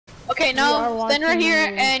Okay, now stand right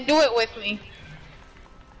here and do it with me.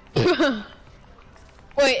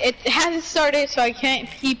 Wait, it hasn't started, so I can't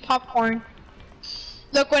keep popcorn.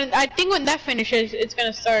 Look, I think when that finishes, it's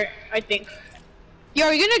gonna start. I think. Yo,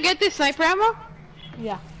 are you gonna get this sniper ammo?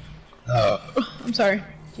 Yeah. I'm sorry.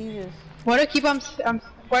 Jesus. Why do I keep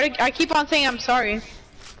on saying I'm sorry?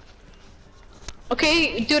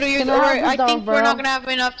 Okay, dude, I think we're not gonna have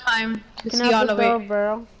enough time to see all of it.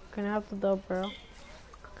 Can I have the double barrel?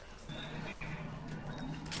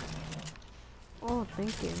 Oh,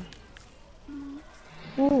 thank you.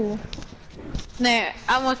 Ooh. Nah,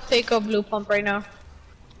 I'm gonna take a blue pump right now.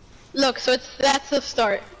 Look, so that's the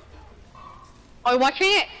start. Are you watching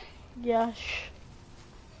it? Yeah.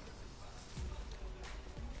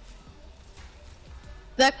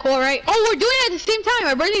 That cool, right? Oh, we're doing it at the same time.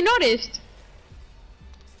 I barely noticed.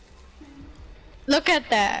 Look at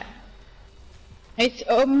that. It's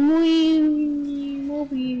a movie.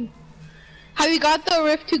 Have you got the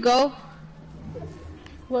Rift to go?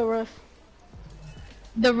 What Rift?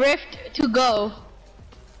 The Rift to go.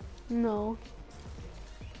 No.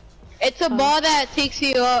 It's a ball that takes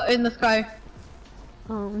you in the sky.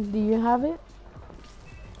 Do you have it?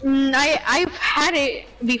 I've had it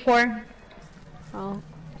before. Oh.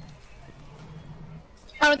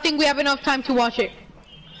 I don't think we have enough time to watch it.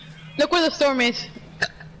 Look where the storm is.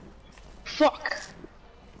 Fuck.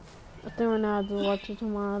 I think we're gonna have to watch it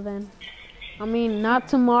tomorrow then. I mean, not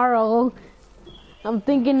tomorrow. I'm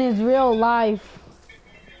thinking it's real life.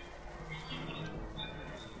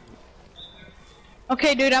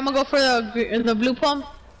 Okay, dude, I'm gonna go for the blue pump.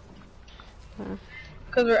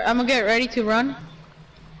 Cause I'm gonna get ready to run.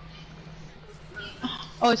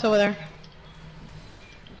 Oh, it's over there.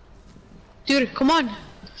 Dude, come on.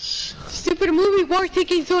 Stupid movie, why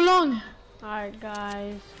taking so long? Alright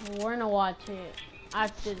guys, we're gonna watch it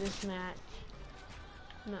after this match.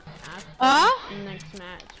 No, after the next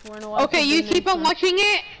match. We're gonna watch okay, you keep on watching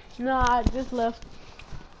it? No, I just left.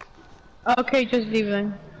 Okay, just leave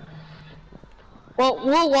then. Well,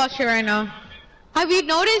 we'll watch it right now. Have you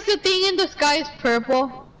noticed the thing in the sky is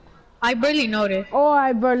purple? I barely noticed. Oh,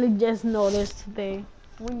 I barely just noticed today.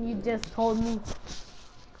 When you just told me.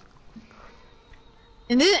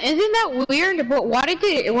 And isn't that weird? But why did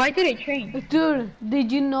it change? Dude,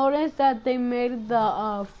 did you notice that they made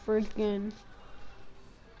the freaking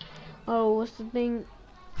what's the thing?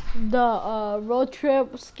 The road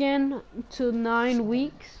trip skin to 9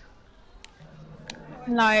 weeks?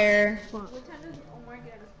 Liar.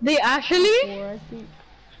 They actually? 4, I think.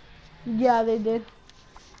 Yeah, they did.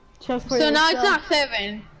 Check for so yourself. now it's not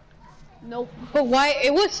 7. Nope. But why?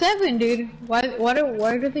 It was 7, dude. Why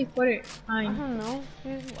did they put it 9? I don't know.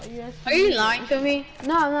 Are you lying to me?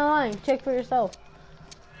 No, I'm not lying. Check for yourself.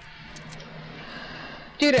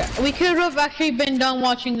 Dude, we could have actually been done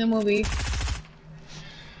watching the movie.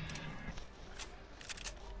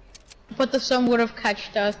 But the sun would have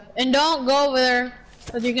catched us. And don't go over there,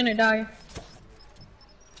 cause you're gonna die.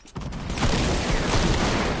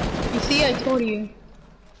 You see, I told you.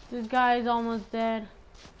 This guy is almost dead.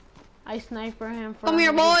 I sniper him for. Come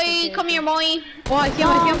here, boy. Come here, boy. Oh, I see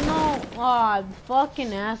him. No. Oh,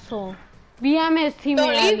 fucking asshole. BM his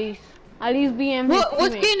teammate at least. At least BM his teammate.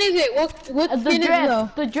 What skin is it? What skin is it though?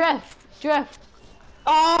 The drift.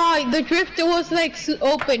 Oh, the drift was like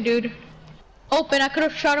open, dude. Open. I could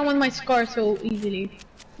have shot him with my scar so easily.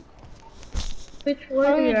 Bitch,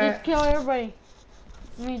 where are you at? Just kill everybody.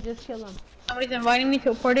 Me, just kill them. Somebody's inviting me to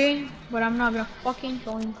a party, but I'm not gonna fucking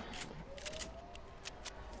join.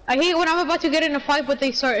 I hate when I'm about to get in a fight, but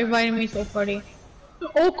they start inviting me to a party.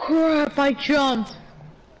 Oh crap, I jumped.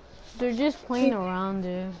 They're just playing around,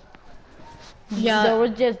 dude. Yeah. They were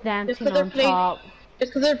just dancing on top.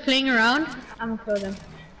 Just because they're playing around, I'm gonna kill them.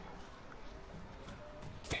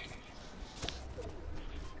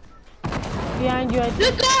 Behind you, I think.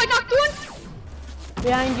 Let's go, I knocked one!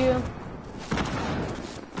 Behind you.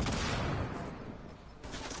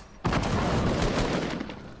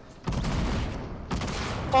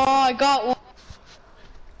 Oh, I got one.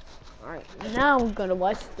 Alright, now I'm gonna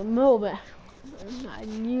watch the movie. I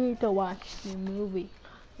need to watch the movie.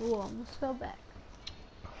 Ooh, I almost fell back.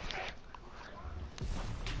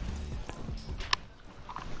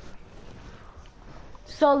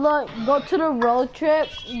 So look, go to the road trip,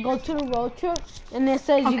 and it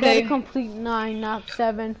says you gotta complete 9, not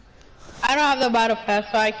 7. I don't have the battle pass,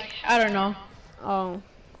 so I don't know. Oh,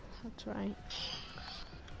 that's right.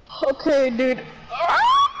 Okay, dude.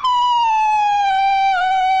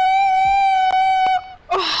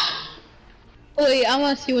 Wait, I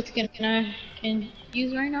wanna see what skin I can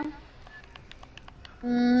use right now.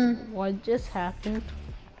 What just happened?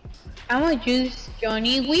 I'ma choose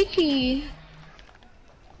Johnny Witchy.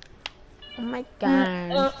 Oh my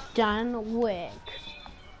god, John Wick.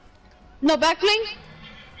 No backlink?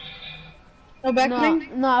 No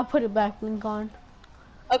backlink? No, I put a backlink on.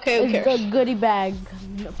 Okay, It's the goodie bag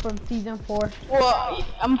from season 4. Well,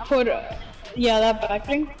 I'm put, yeah, that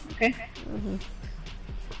backlink. Okay.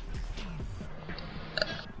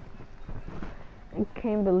 I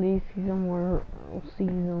can't believe season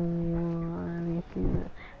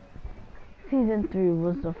 3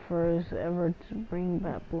 was the first ever to bring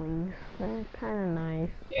back blings. They're kind of nice.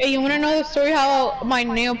 Hey, you wanna know the story how my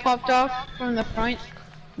nail popped off from the front?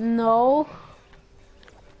 No.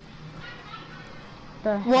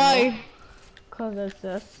 Why? Cause it's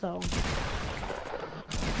just so.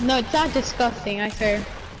 No, it's not disgusting, I swear.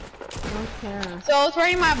 I don't care. So I was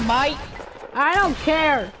riding my bike. I don't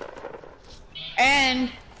care.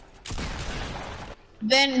 And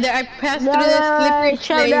then I passed through this slippery place.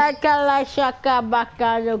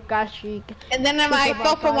 And then I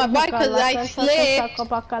fell from my bike because I slipped.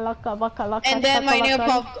 And then my nail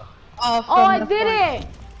popped off. Oh, I did it!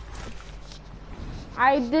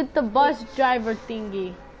 I did the bus driver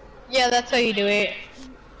thingy. Yeah, that's how you do it.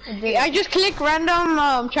 I just click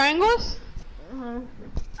random triangles.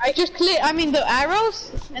 I just click, I mean the arrows,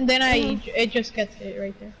 and then it just gets it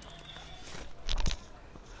right there.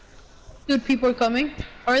 Dude, people are coming.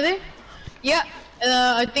 Are they? Yeah.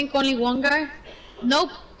 I think only one guy.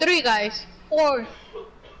 Nope, 3 guys. 4.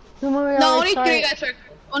 No, only 3 guys are.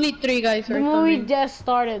 Only 3 guys are coming. The movie just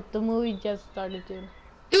started. The movie just started, dude.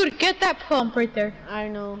 Dude, get that pump right there. I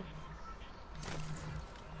know.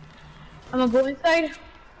 I'm gonna go inside.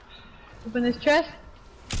 Open this chest.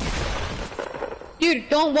 Dude,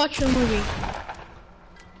 don't watch the movie.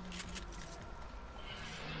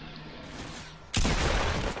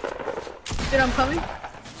 Dude, I'm coming.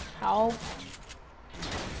 Help.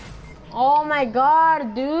 Oh my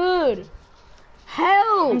god, dude.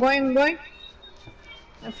 Help! I'm going.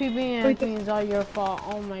 If you being anything, it's all your fault.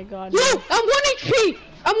 Oh my god. No! I'm 1 HP!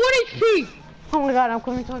 I'm 1 HP! Oh my god, I'm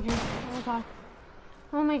coming towards you. Oh my god.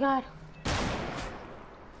 Oh my god.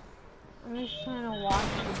 I'm just trying to watch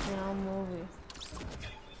this now movie.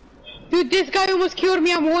 Dude, this guy almost killed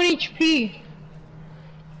me. I'm 1 HP.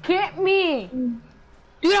 Get me!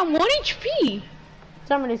 Dude, I'm 1 HP.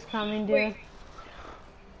 Somebody's coming, dude. Wait.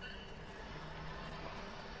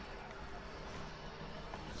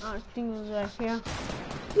 I think it was right here.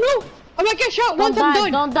 No! I'm gonna get shot once I'm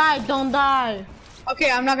done. Don't die, don't die.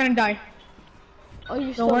 Okay, I'm not gonna die. Oh,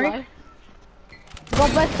 you still alive? Go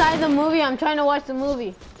beside the movie. I'm trying to watch the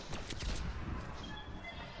movie.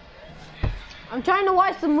 I'm trying to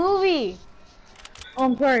watch the movie. Oh,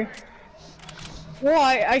 I'm sorry.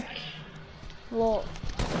 Why? Well.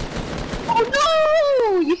 Oh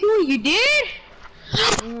no! You see what you did?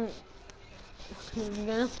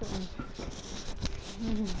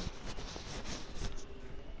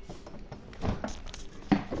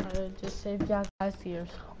 I just saved y'all guys' ears.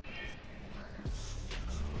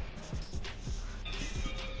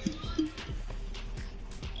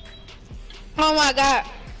 Oh my god.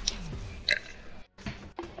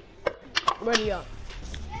 Ready up.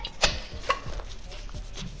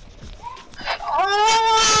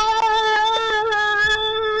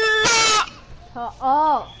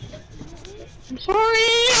 Oh. I'm sorry.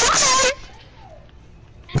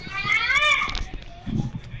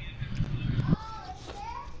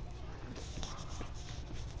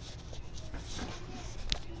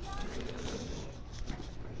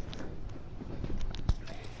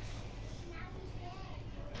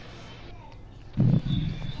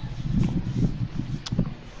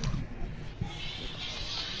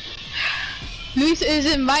 Luis is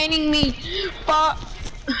inviting me, but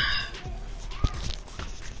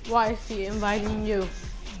why is he inviting you?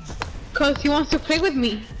 Cause he wants to play with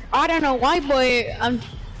me. I don't know why, but I'm.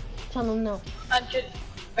 Tell him no. Are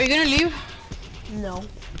you gonna leave? No.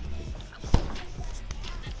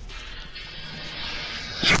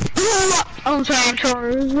 I'm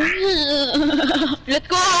sorry. Let's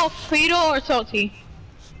go Frito or salty.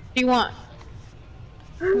 What do you want?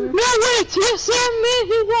 No wait, yes, Sam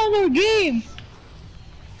is on our game.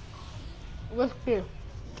 Let's go.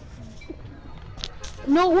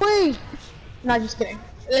 No way. No, just kidding.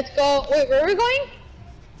 Let's go. Wait, where are we going?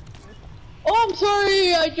 Oh, I'm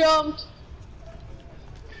sorry, I jumped.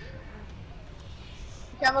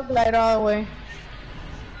 Okay, I'm gonna glide all the way.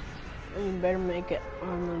 You better make it.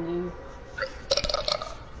 I'm gonna leave.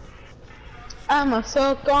 I'm a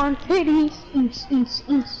suck on titties.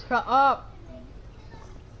 Shut up.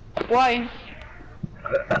 Why?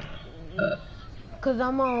 Cause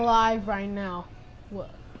I'm on live right now.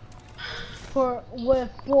 What? with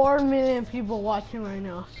 4 million people watching right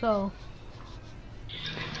now, so.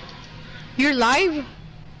 You're live?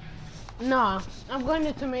 Nah, I'm going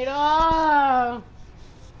to tomato. Ah,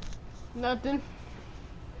 nothing.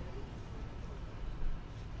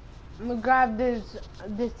 I'm gonna grab this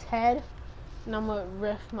head, and I'm gonna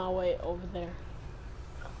risk my way over there.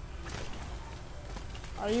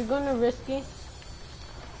 Are you gonna risk it?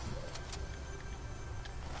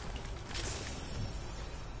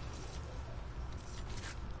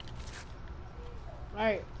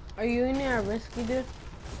 Alright, are you in there risky, dude?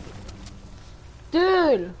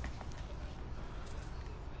 Dude!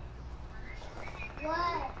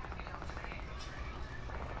 What?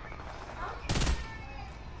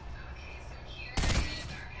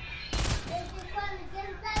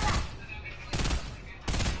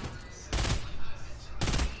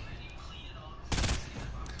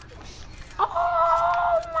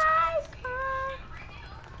 Oh my god!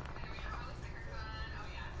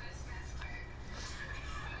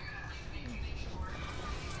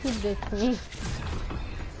 He dicked me.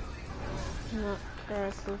 Not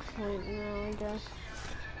correct this point now, I guess.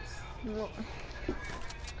 No.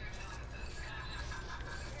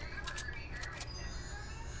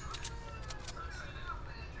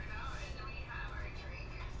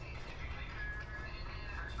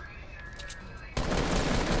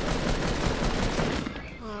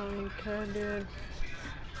 I don't care, dude.